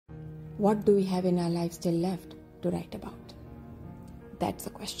What do we have in our life still left to write about? That's the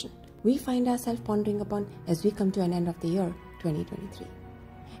question we find ourselves pondering upon as we come to an end of the year 2023.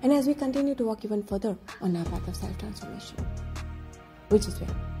 And as we continue to walk even further on our path of self-transformation. Which is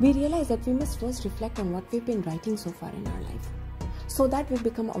where we realize that we must first reflect on what we've been writing so far in our life, so that we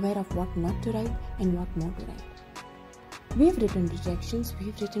become aware of what not to write and what more to write. We've written rejections,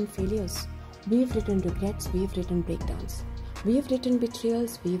 we've written failures, we've written regrets, we've written breakdowns, we've written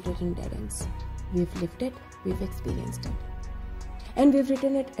betrayals, we've written dead ends. We've lived it, we've experienced it. And we've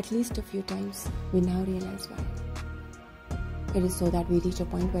written it at least a few times. We now realize why. It is so that we reach a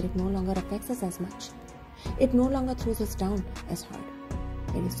point where it no longer affects us as much. It no longer throws us down as hard.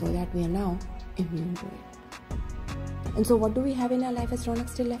 It is so that we are now immune to it. And so what do we have in our life as Ronak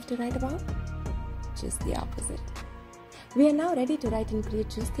still left to write about? Just the opposite. We are now ready to write and create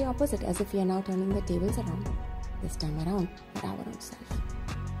just the opposite, as if we are now turning the tables around. This time around for our own self.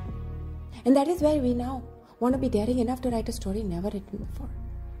 And that is where we now want to be daring enough to write a story never written before.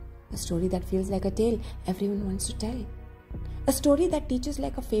 A story that feels like a tale everyone wants to tell. A story that teaches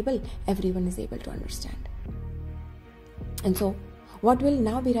like a fable everyone is able to understand. And so, what we'll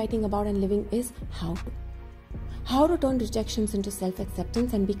now be writing about and living is how to. How to turn rejections into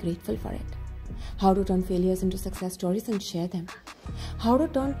self-acceptance and be grateful for it. How to turn failures into success stories and share them. How to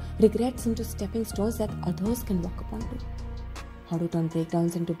turn regrets into stepping stones that others can walk upon to. How to turn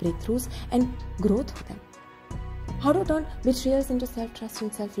breakdowns into breakthroughs and grow through them. How to turn betrayals into self-trust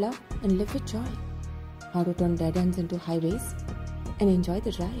and self-love and live with joy. How to turn dead ends into highways and enjoy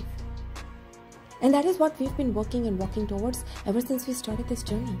the drive. And that is what we've been working and walking towards ever since we started this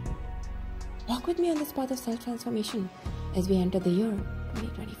journey. Walk with me on this path of self-transformation as we enter the year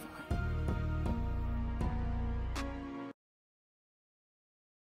 2024.